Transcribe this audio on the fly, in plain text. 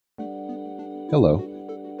Hello,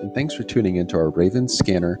 and thanks for tuning into our Raven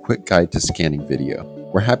Scanner Quick Guide to Scanning video.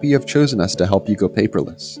 We're happy you have chosen us to help you go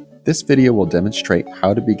paperless. This video will demonstrate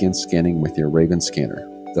how to begin scanning with your Raven Scanner.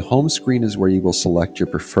 The home screen is where you will select your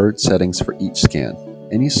preferred settings for each scan.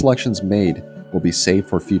 Any selections made will be saved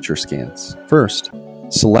for future scans. First,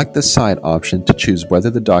 select the side option to choose whether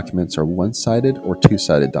the documents are one-sided or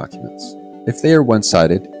two-sided documents. If they are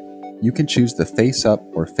one-sided, you can choose the face up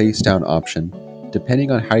or face down option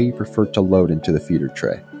depending on how you prefer to load into the feeder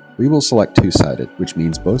tray. We will select two-sided, which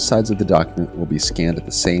means both sides of the document will be scanned at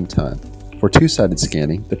the same time. For two-sided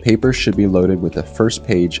scanning, the paper should be loaded with the first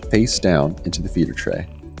page face down into the feeder tray.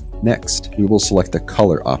 Next, we will select the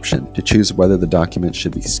color option to choose whether the document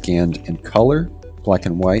should be scanned in color, black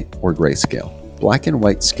and white, or grayscale. Black and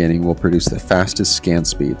white scanning will produce the fastest scan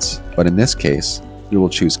speeds, but in this case, we will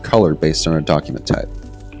choose color based on our document type.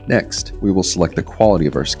 Next, we will select the quality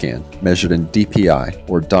of our scan, measured in DPI,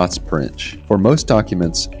 or dots per inch. For most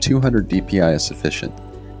documents, 200 DPI is sufficient.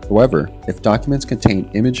 However, if documents contain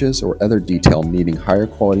images or other detail needing higher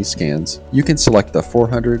quality scans, you can select the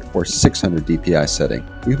 400 or 600 DPI setting.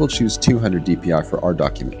 We will choose 200 DPI for our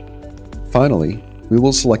document. Finally, we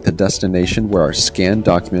will select the destination where our scanned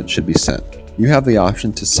document should be sent. You have the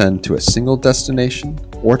option to send to a single destination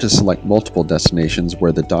or to select multiple destinations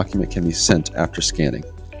where the document can be sent after scanning.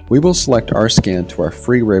 We will select our scan to our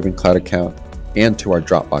free Raven Cloud account and to our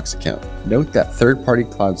Dropbox account. Note that third-party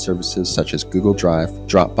cloud services such as Google Drive,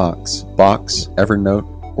 Dropbox, Box, Evernote,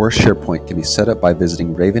 or SharePoint can be set up by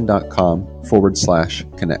visiting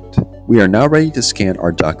raven.com/connect. We are now ready to scan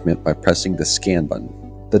our document by pressing the Scan button.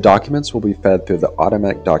 The documents will be fed through the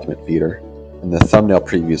automatic document feeder, and the thumbnail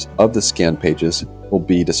previews of the scan pages will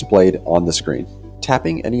be displayed on the screen.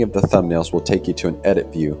 Tapping any of the thumbnails will take you to an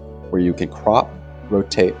edit view where you can crop,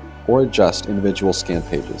 rotate, or adjust individual scan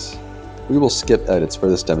pages. We will skip edits for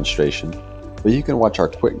this demonstration, but you can watch our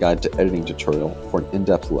quick guide to editing tutorial for an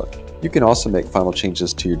in-depth look. You can also make final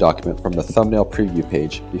changes to your document from the thumbnail preview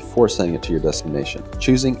page before sending it to your destination.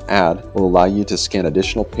 Choosing Add will allow you to scan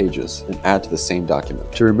additional pages and add to the same document.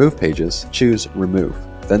 To remove pages, choose Remove.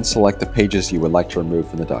 Then select the pages you would like to remove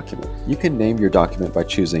from the document. You can name your document by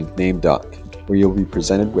choosing Name Doc, where you'll be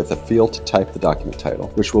presented with a field to type the document title,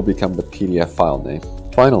 which will become the PDF file name.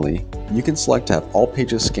 Finally, you can select to have all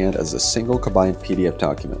pages scanned as a single combined PDF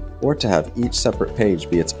document, or to have each separate page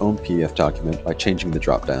be its own PDF document by changing the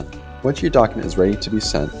dropdown. Once your document is ready to be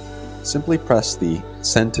sent, simply press the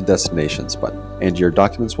Send to Destinations button, and your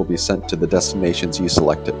documents will be sent to the destinations you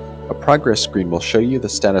selected. A progress screen will show you the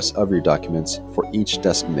status of your documents for each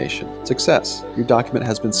destination. Success! Your document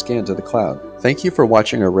has been scanned to the cloud. Thank you for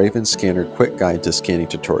watching our Raven Scanner Quick Guide to Scanning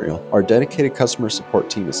tutorial. Our dedicated customer support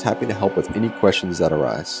team is happy to help with any questions that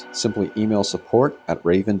arise. Simply email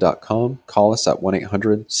support@raven.com, call us at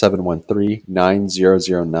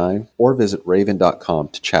 1-800-713-9009, or visit raven.com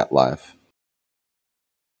to chat live.